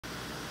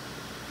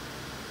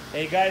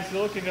Hey guys,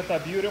 we're looking at a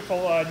beautiful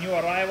new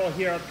arrival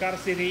here at Car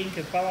City Inc.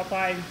 in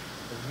Palatine.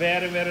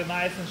 Very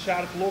nice and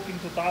sharp looking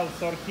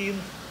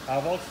 2013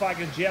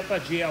 Volkswagen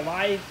Jetta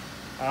GLI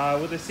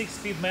with a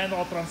 6-speed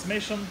manual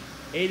transmission,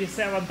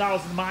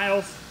 87,000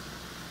 miles.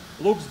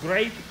 Looks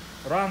great,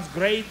 runs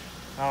great.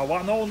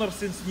 One owner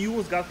since new,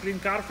 it's got clean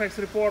Carfax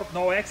report,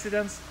 no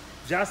accidents,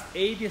 just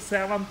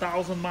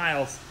 87,000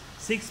 miles.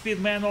 6-speed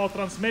manual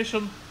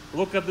transmission.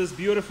 Look at this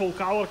beautiful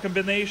color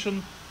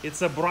combination.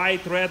 It's a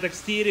bright red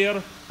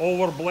exterior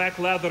over black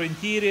leather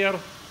interior,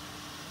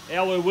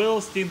 alloy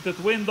wheels,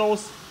 tinted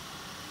windows,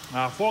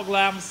 fog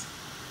lamps,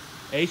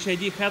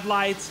 HID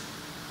headlights.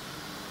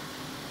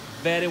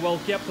 Very well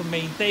kept and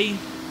maintained.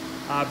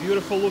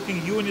 Beautiful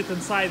looking unit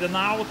inside and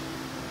out.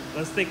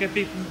 Let's take a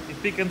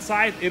peek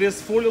inside. It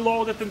is fully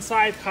loaded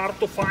inside, hard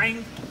to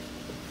find.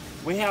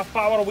 We have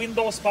power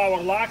windows,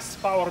 power locks,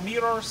 power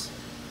mirrors.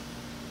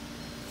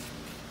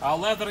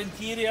 Leather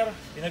interior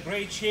in a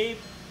great shape.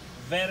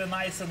 Very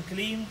nice and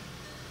clean.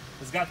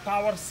 It's got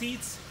power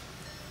seats,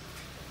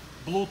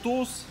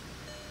 Bluetooth,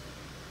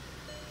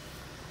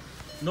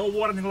 no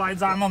warning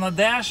lights on the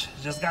dash,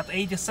 just got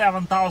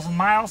 87,000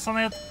 miles on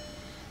it.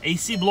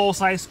 AC blows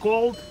ice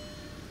cold.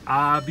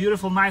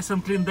 Beautiful, nice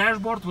and clean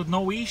dashboard with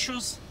no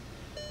issues.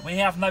 We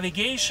have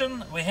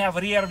navigation, we have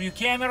rear view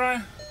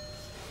camera.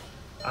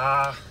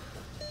 Let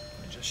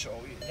me just show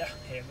you. Yeah,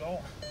 here you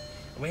go.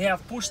 We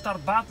have push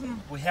start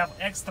button, we have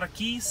extra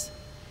keys,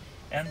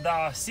 and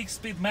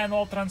 6-speed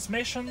manual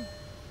transmission,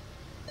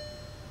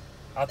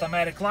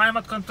 automatic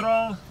climate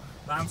control,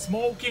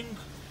 non-smoking,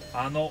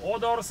 no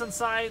odors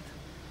inside,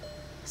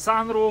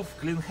 sunroof,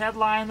 clean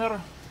headliner,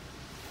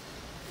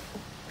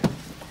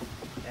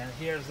 and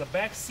here's the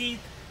back seat.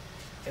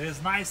 It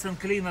is nice and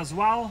clean as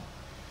well,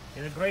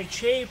 in a great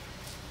shape.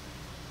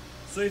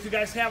 So if you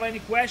guys have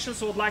any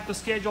questions or would like to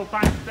schedule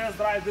time to test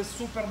drive this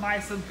super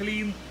nice and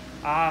clean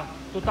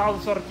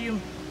 2013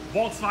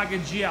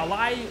 Volkswagen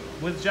GLI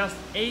with just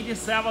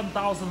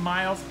 87,000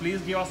 miles, please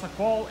give us a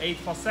call,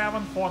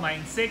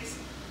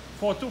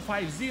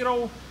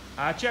 847-496-4250.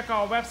 Check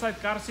our website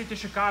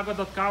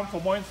carcitychicago.com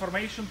for more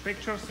information,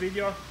 pictures,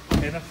 video,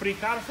 and a free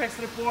Carfax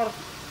report.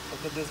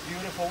 Look at this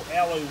beautiful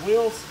alloy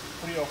wheels,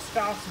 free of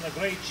scuffs, in a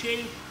great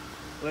shape.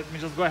 Let me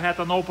just go ahead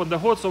and open the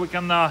hood so we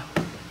can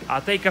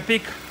take a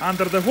peek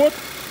under the hood.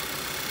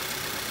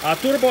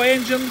 Turbo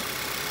engine,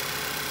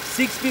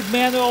 6-speed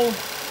manual.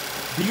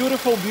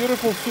 Beautiful,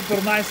 super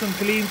nice and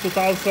clean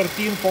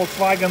 2013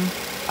 Volkswagen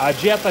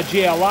Jetta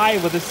GLI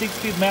with a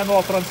 6-speed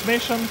manual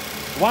transmission.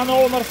 One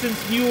owner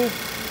since new,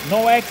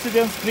 no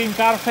accidents, clean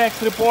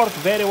Carfax report,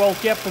 very well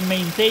kept and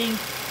maintained.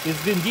 It's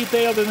been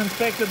detailed and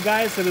inspected,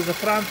 guys. It is a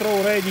front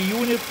row ready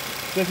unit.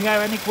 So if you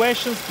have any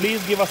questions,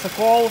 please give us a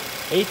call,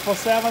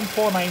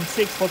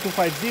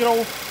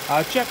 847-496-4250.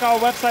 Check our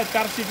website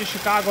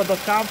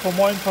carcitychicago.com for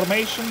more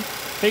information,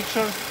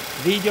 pictures,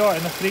 video,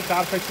 and a free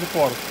Carfax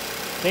report.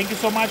 Thank you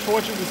so much for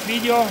watching this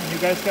video. You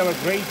guys have a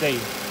great day.